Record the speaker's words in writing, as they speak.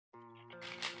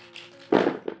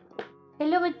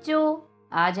Hello बच्चों,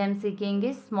 आज हम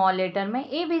सीखेंगे स्मॉल लेटर में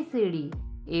ABCD।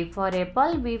 A for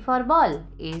Apple, B for ball,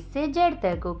 A से Z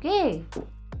तक। ओके,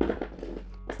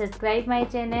 सब्सक्राइब माय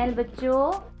चैनल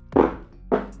बच्चों।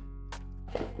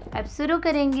 अब शुरू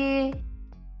करेंगे।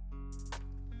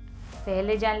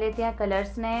 पहले जान लेते हैं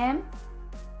colours name.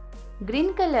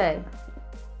 Green colour,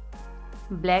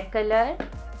 black colour,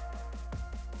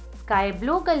 sky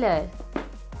blue colour,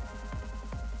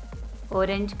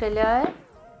 orange colour,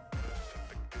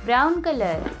 brown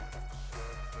colour,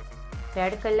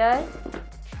 red colour,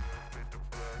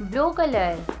 blue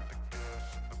colour,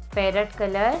 parrot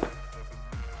colour,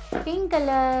 pink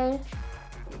colour.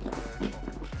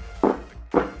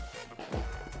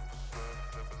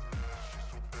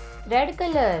 Red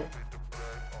colour.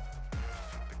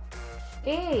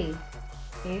 A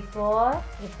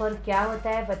for क्या होता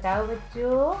है बताओ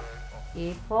बच्चों।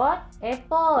 A for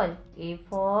Apple, A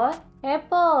for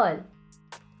Apple.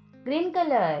 Green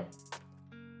colour.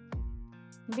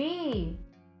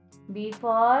 B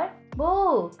for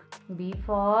book, B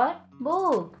for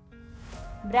book.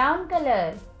 Brown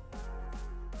colour.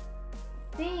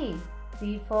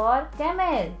 C for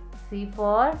camel, C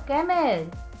for camel.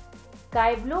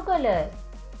 Sky blue colour.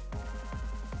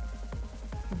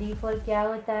 D for क्या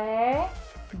होता है।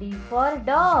 D for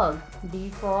dog, D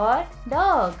for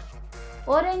dog.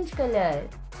 Orange colour.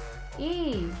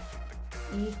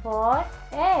 E for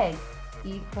egg,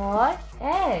 E for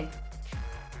egg।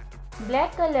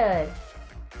 Black colour.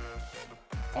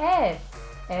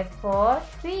 F for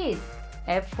fish,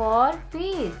 F for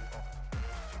fish।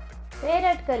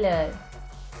 Parrot colour.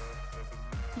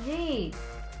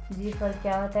 G for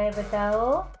क्या होता है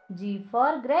बताओ। G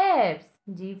for grapes,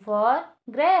 G for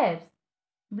grapes।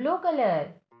 Blue colour.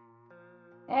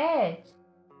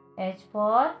 H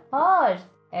for horse,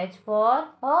 H for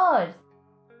horse।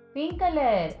 Pink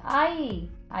colour.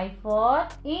 I for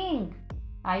ink,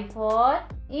 I for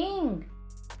ink।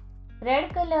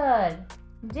 Red colour.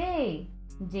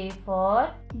 J for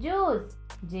juice,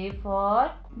 J for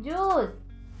juice।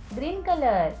 Green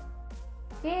colour.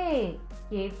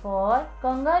 K for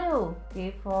kangaroo,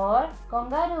 K for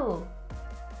kangaroo।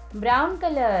 Brown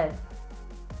colour.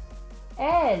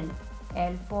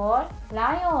 L for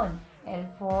lion, L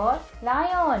for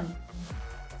lion।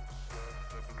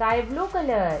 Sky blue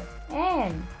colour.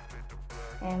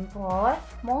 M for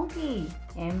monkey,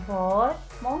 M for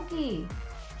monkey।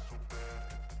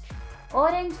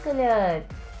 Orange colour.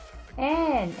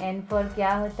 N for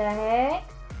क्या होता है।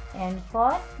 N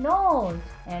for nose,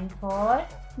 N for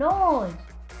nose।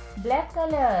 Black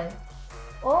colour.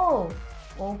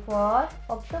 O for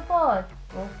octopus,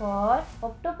 O for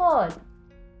octopus।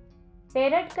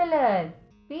 Parrot colour.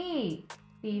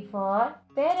 P for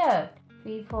parrot,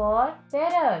 P for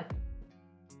parrot.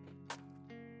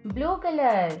 Blue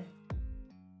colour.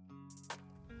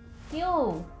 Q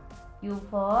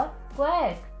for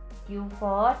quack, Q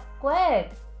for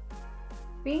quack।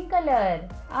 Pink colour.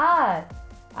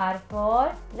 R for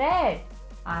red,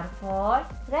 R for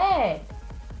red।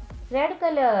 Red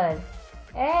colour.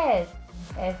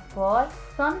 S for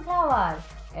sunflower,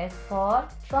 S for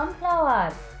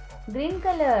sunflower। Green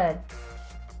colour.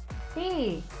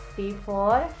 T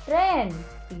for train,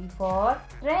 T for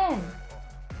train।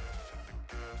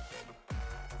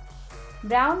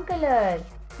 Brown colour.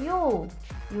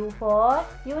 U for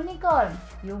unicorn,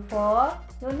 U for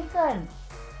unicorn।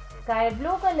 Sky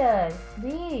blue colour.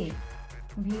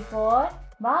 V for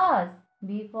vase,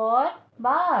 V for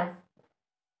vase।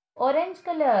 Orange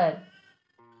colour.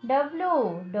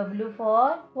 W for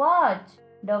watch,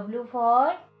 W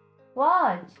for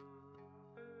watch।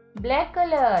 Black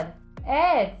colour.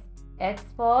 X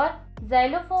for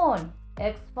xylophone,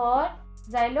 X for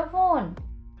xylophone।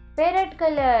 Parrot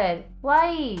colour.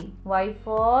 Y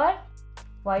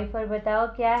for बताओ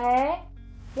क्या है।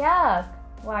 yak,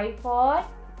 Y for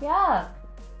yak।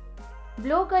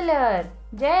 Blue colour.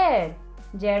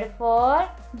 Z for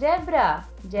zebra,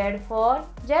 Z for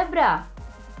zebra।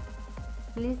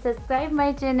 Please subscribe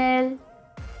my channel.